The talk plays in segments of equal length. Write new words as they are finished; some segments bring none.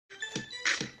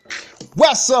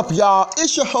What's up, y'all?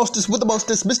 It's your hostess with the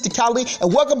mostest, Mr. Cali,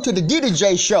 and welcome to the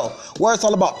DJ Show, where it's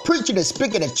all about preaching and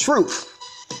speaking the truth.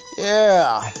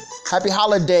 Yeah, happy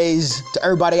holidays to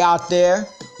everybody out there,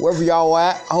 wherever y'all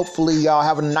at. Hopefully y'all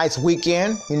having a nice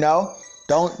weekend,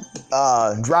 Don't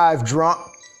drive drunk,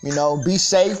 be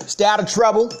safe, stay out of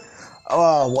trouble.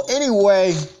 Well,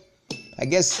 anyway, I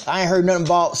guess I ain't heard nothing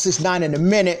about 6ix9ine in a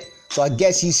minute, so I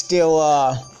guess he's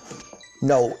still,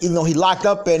 even though he locked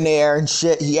up in there and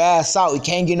shit, he ass out, he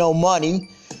can't get no money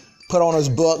put on his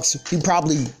books. He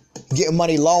probably getting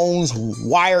money loans,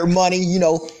 wired money,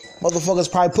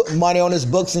 motherfuckers probably putting money on his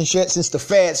books and shit since the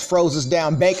feds froze his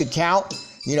damn bank account.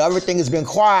 Everything has been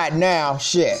quiet now,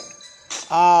 shit.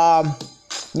 Now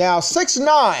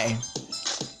 6ix9ine,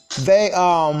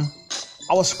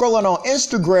 I was scrolling on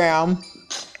Instagram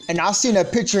and I seen a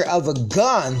picture of the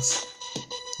guns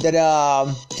that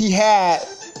he had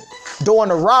during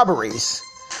the robberies.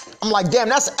 I'm like, damn,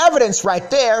 that's evidence right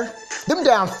there. Them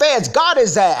damn feds got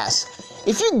his ass.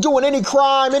 If you doing any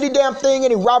crime, any damn thing,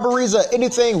 any robberies or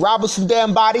anything, robbing some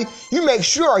damn body, you make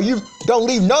sure you don't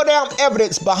leave no damn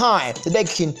evidence behind that they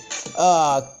can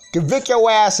convict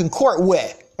your ass in court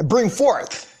with and bring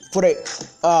forth for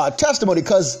the testimony.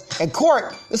 Because in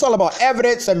court, it's all about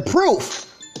evidence and proof.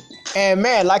 And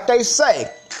man, like they say,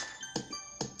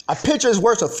 a picture is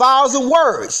worth 1,000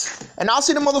 words. And I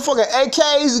see the motherfucking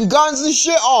AKs and guns and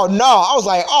shit. Oh no. I was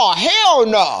like, oh hell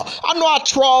no. I know I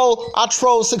troll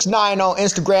 6ix9ine on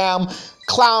Instagram,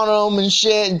 clown him and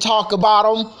shit and talk about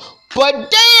him. But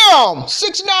damn,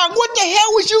 6ix9ine, what the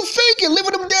hell was you thinking?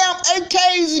 Leaving them damn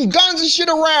AKs and guns and shit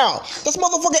around. That's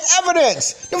motherfucking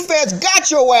evidence. Them feds got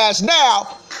your ass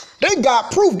now. They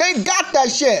got proof. They got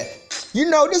that shit.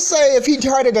 Just say if he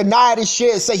tried to deny this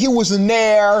shit, say he wasn't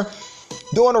there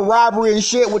doing a robbery and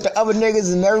shit with the other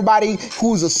niggas and everybody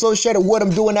who's associated with him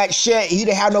doing that shit, he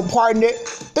didn't have no part in it.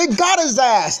 They got his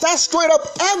ass. That's straight up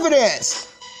evidence.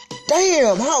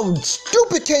 Damn, how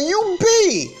stupid can you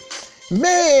be?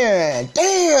 Man,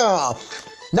 damn.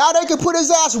 Now they can put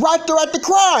his ass right there at the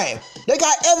crime. They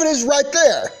got evidence right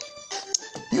there.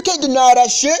 You can't deny that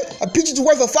shit. A picture's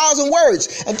worth 1,000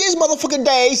 words. And these motherfucking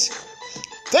days,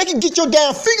 they can get your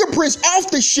damn fingerprints off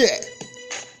the shit.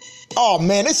 Oh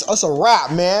man, it's a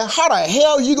wrap, man. How the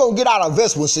hell you gonna get out of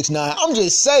this with 6ix9ine? I'm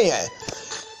just saying.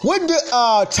 What did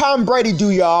Tom Brady do,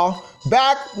 y'all?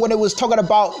 Back when it was talking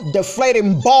about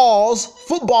deflating balls,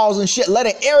 footballs and shit,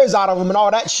 letting airs out of them and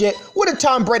all that shit, what did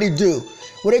Tom Brady do?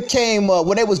 When it came,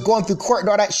 when they was going through court and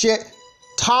all that shit,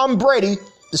 Tom Brady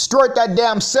destroyed that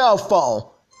damn cell phone.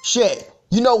 Shit.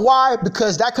 You know why?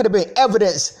 Because that could have been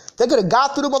evidence. They could have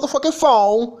got through the motherfucking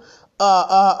phone,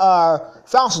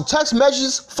 found some text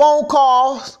messages, phone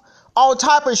calls, all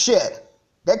type of shit.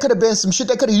 That could have been some shit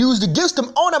they could have used against him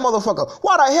on that motherfucker.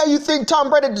 Why the hell you think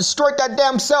Tom Brady destroyed that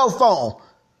damn cell phone?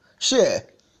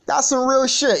 Shit. That's some real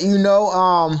shit, Damn.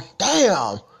 I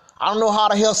don't know how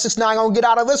the hell 6ix9ine gonna get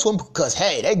out of this one because,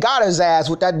 hey, they got his ass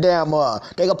with that damn,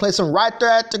 they gonna place him right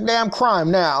there at the damn crime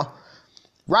now.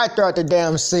 Right there at the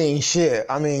damn scene, shit.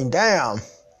 I mean, damn.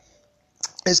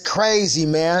 It's crazy,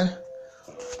 man.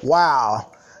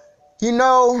 Wow. They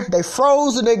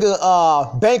froze the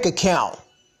nigga bank account.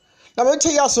 Now, let me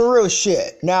tell y'all some real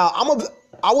shit. Now,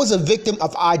 I was a victim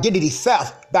of identity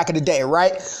theft back in the day,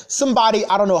 right? Somebody,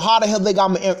 I don't know how the hell they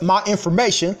got my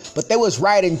information, but they was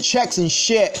writing checks and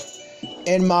shit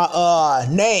in my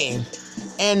name.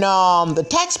 And the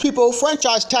tax people,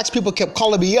 franchise tax people kept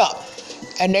calling me up.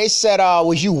 And they said,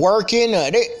 was you working?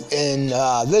 And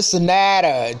this and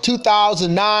that,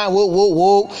 2009,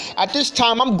 whoop. At this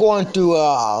time, I'm going through,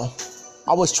 I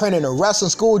was training in wrestling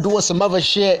school, doing some other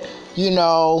shit,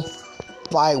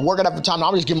 like working at the time.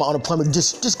 I'm just getting my unemployment,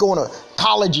 just going to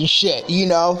college and shit,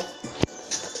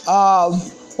 Well,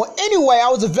 anyway, I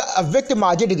was a victim of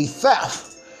identity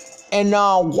theft. And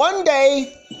one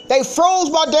day, they froze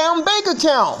my damn bank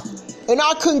account. And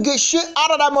I couldn't get shit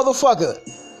out of that motherfucker.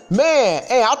 Man,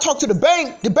 hey, I talked to the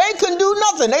bank. The bank couldn't do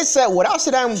nothing. They said, well, that's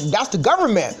the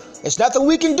government. It's nothing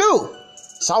we can do.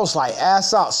 So I was like,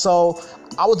 ass out. So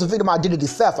I was a victim of identity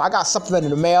theft. I got something in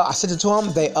the mail. I sent it to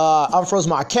them. They unfroze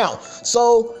my account.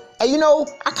 So, I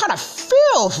kind of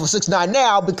feel for 6ix9ine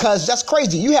now because that's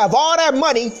crazy. You have all that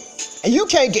money and you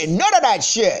can't get none of that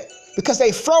shit because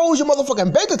they froze your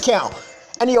motherfucking bank account.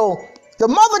 And the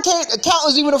mother account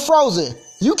is even frozen.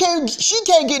 She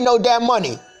can't get no damn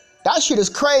money. That shit is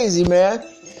crazy, man.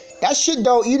 That shit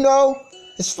don't,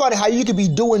 it's funny how you could be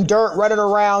doing dirt, running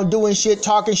around, doing shit,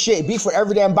 talking shit, beef for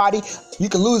every damn body. You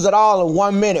can lose it all in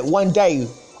 1 minute, one day,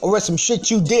 over some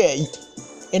shit you did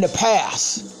in the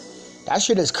past. That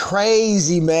shit is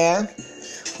crazy, man.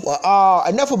 Well,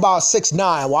 enough about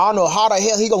 6ix9ine. Well, I don't know how the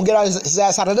hell he gonna get his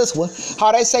ass out of this one.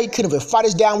 How they say he couldn't even fight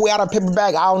his damn way out of a paper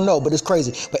bag. I don't know, but it's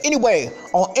crazy. But anyway,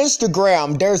 on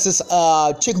Instagram, there's this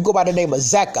chick who go by the name of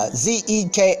Zeka,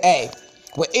 Z-E-K-A.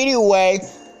 Well, anyway,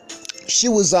 she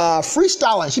was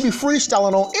freestyling. She be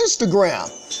freestyling on Instagram.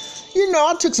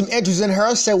 I took some interest in her.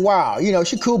 I said, wow,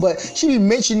 she cool, but she be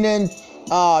mentioning,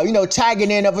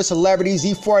 tagging in other celebrities,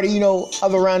 E40,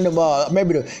 other random,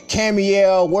 maybe the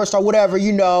Cameo, Worstar, whatever,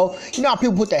 how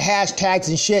people put the hashtags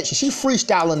and shit. She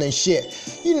freestyling and shit,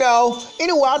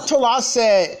 Anyway, I told her, I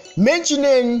said,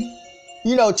 mentioning,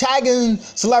 tagging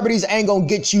celebrities ain't gonna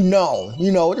get you known,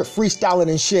 they're freestyling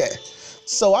and shit.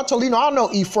 So I told her, I know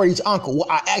E40's uncle. Well,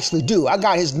 I actually do. I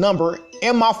got his number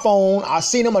in my phone. I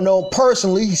seen him. I know him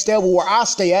personally. He stayed over where I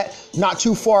stay at, not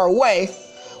too far away.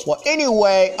 Well,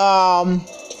 anyway,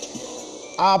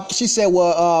 she said,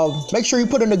 well, make sure you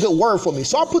put in a good word for me.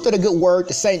 So I put in a good word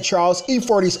to St. Charles,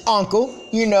 E40's uncle,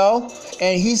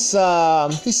 and he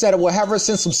said, well, have her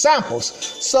send some samples.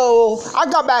 So I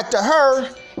got back to her,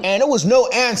 and it was no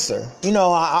answer.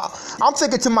 I'm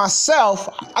thinking to myself,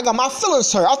 I got my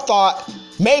feelings hurt. I thought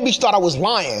maybe she thought I was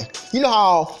lying. You know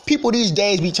how people these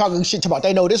days be talking shit about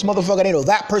they know this motherfucker, they know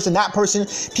that person,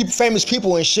 people, famous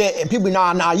people and shit, and people,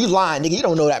 nah, you lying, nigga, you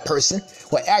don't know that person.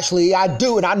 Well, actually, I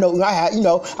do, and I know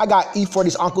I got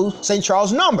E40's uncle St.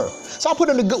 Charles' number. So I put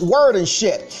in a good word and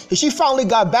shit. And she finally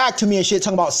got back to me and shit,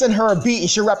 talking about send her a beat and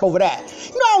she'll rap over that.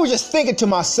 I was just thinking to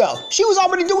myself, she was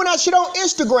already doing that shit on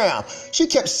Instagram. She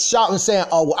kept shouting saying,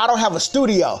 oh, well, I don't have a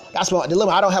studio. That's my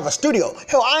dilemma. I don't have a studio.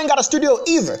 Hell, I ain't got a studio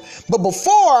either. But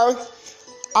before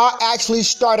I actually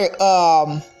started,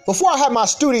 before I had my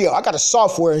studio, I got a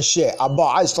software and shit I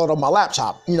bought. I installed it on my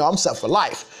laptop. I'm set for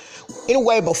life.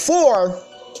 Anyway, before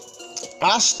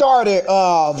I started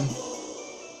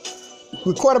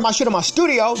recording my shit in my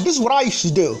studio, this is what I used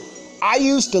to do. I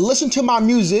used to listen to my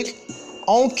music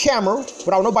on camera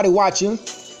without nobody watching,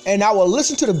 and I would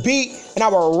listen to the beat and I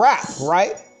would rap,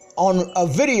 right, on a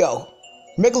video,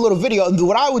 make a little video. And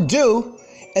what I would do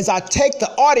is I take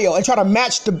the audio and try to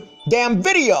match the damn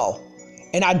video.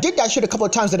 And I did that shit a couple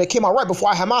of times and it came out right before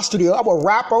I had my studio. I would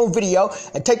rap on video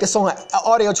and take the song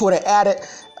audio to it and add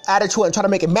it to it and try to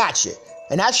make it match it.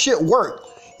 And that shit worked,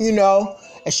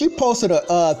 And she posted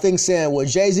a thing saying, well,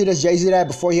 Jay-Z this, Jay-Z that,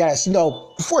 before he had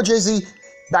before Jay-Z,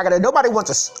 back in the day, nobody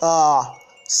wants to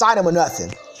sign him or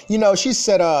nothing. She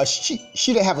said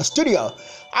she didn't have a studio.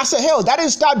 I said, hell, that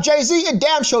didn't stop Jay-Z. It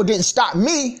damn sure didn't stop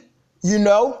me,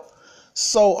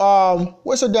 So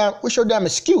what's your damn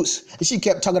excuse? And she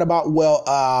kept talking about, well,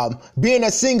 being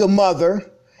a single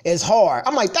mother is hard.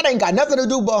 I'm like, that ain't got nothing to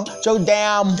do but your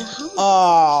damn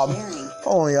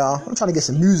hold on, y'all. I'm trying to get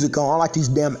some music on. I like these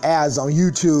damn ads on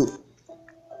YouTube.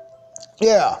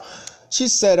 Yeah. She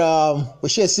said, well,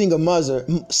 she a single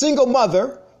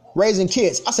mother raising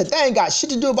kids. I said, that ain't got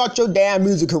shit to do about your damn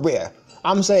music career.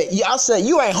 I said,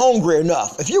 you ain't hungry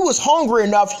enough. If you was hungry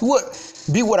enough, you would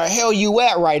be where the hell you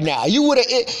at right now. You would have,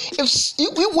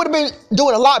 you would have been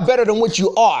doing a lot better than what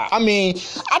you are. I mean,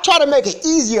 I tried to make it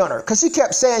easy on her because she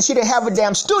kept saying she didn't have a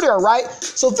damn studio, right?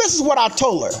 So this is what I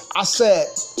told her. I said,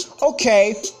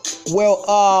 okay,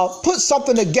 well, put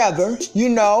something together,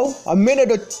 a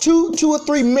minute or 2 or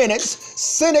 3 minutes,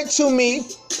 send it to me,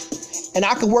 and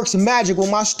I can work some magic with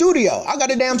my studio. I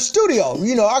got a damn studio,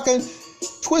 I can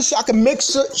twist, I can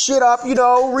mix shit up,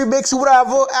 remix it,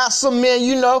 whatever, add some men,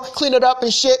 clean it up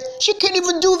and shit. She couldn't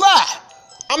even do that.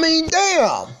 I mean,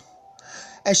 damn.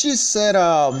 And she said,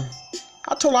 I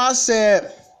told her, I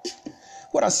said,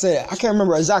 what I said, I can't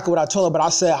remember exactly what I told her, but I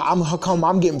said,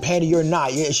 I'm getting paid, you're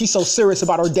not. Yeah, she's so serious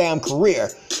about her damn career.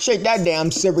 She ain't that damn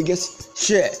serious.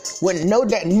 Shit. Wouldn't know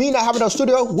that me not having no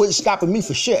studio wouldn't stopping me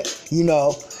for shit,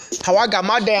 How I got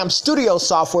my damn studio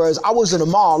software is I was in the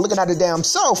mall looking at the damn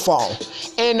cell phone.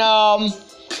 And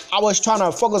I was trying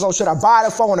to focus on should I buy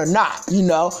the phone or not,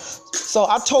 So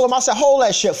I told him, I said, hold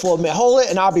that shit for a minute. Hold it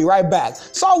and I'll be right back.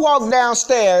 So I walked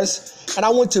downstairs and I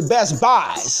went to Best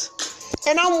Buys.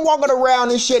 And I'm walking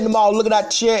around and shit in the mall looking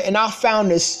at shit, and I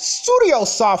found this studio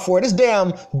software, this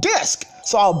damn disc.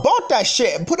 So I bought that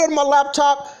shit and put it in my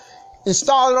laptop,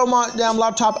 installed it on my damn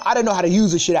laptop. I didn't know how to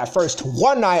use this shit at first.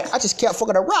 One night, I just kept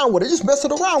fucking around with it, just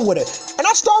messing around with it. And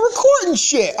I started recording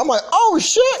shit. I'm like, oh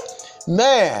shit,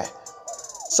 man.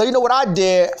 So you know what I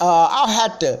did? I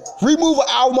had to remove an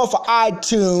album off of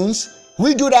iTunes,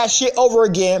 redo that shit over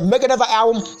again, make another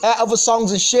album, add other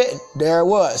songs and shit. There it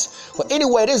was. But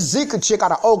anyway, this Zeka chick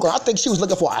out of Oakland, I think she was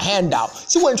looking for a handout.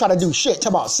 She wasn't trying to do shit.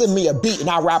 Talk about send me a beat and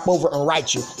I rap over and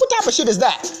write you. What type of shit is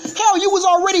that? Hell, you was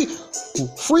already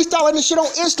freestyling this shit on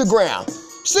Instagram.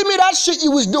 Send me that shit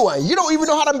you was doing. You don't even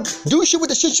know how to do shit with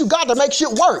the shit you got to make shit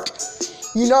work.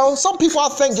 You know, some people I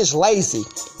think just lazy,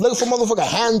 looking for motherfucking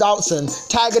handouts and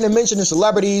tagging and mentioning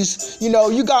celebrities. You know,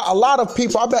 you got a lot of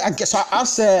people. I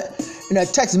said in a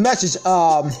text message,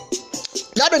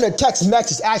 not in a text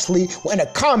message actually, in a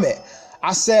comment.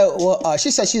 I said, well,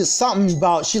 she said she's something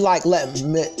about she like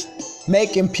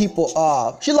making people.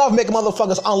 She loved making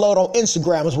motherfuckers unload on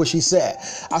Instagram is what she said.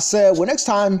 I said, well, next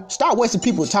time stop wasting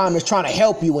people's time that's trying to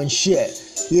help you and shit.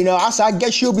 You know, I said, I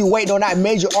guess you'll be waiting on that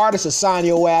major artist to sign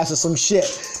your ass or some shit.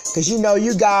 Because, you know,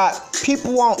 you got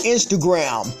people on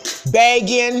Instagram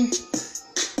begging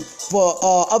for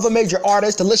other major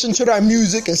artists to listen to their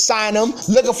music and sign them,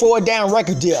 looking for a damn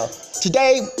record deal.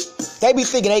 Today, they be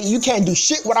thinking, hey, you can't do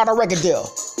shit without a record deal.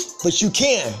 But you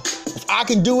can. If I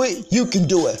can do it, you can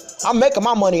do it. I'm making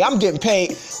my money. I'm getting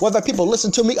paid whether people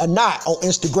listen to me or not on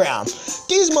Instagram.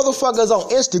 These motherfuckers on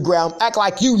Instagram act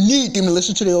like you need them to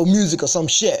listen to their music or some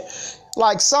shit.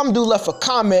 Like some dude left a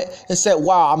comment and said,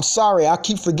 wow, I'm sorry. I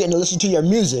keep forgetting to listen to your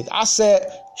music. I said,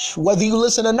 whether you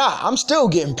listen or not, I'm still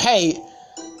getting paid,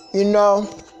 you know.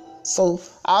 So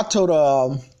I told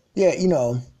yeah, you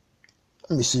know,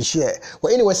 let me see shit.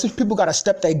 Well, anyway, since people got to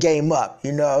step their game up,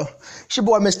 you know. It's your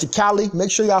boy, Mr. Cali. Make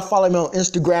sure y'all follow me on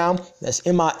Instagram. That's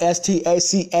Mistacalii. That's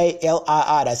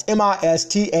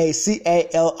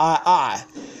Mistacalii.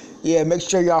 Yeah, make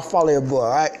sure y'all follow your boy,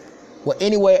 all right? Well,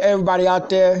 anyway, everybody out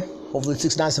there, hopefully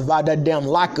 6ix9ine survived that damn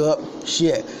lockup.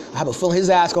 Shit, I have a feeling his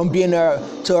ass gonna be in there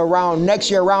to around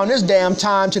next year, around this damn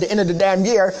time, to the end of the damn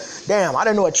year. Damn, I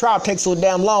didn't know a trial takes so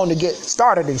damn long to get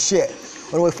started and shit.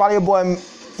 Anyway, follow your boy,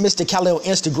 Mr. Cali on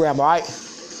Instagram, all right?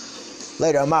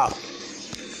 Later, I'm out.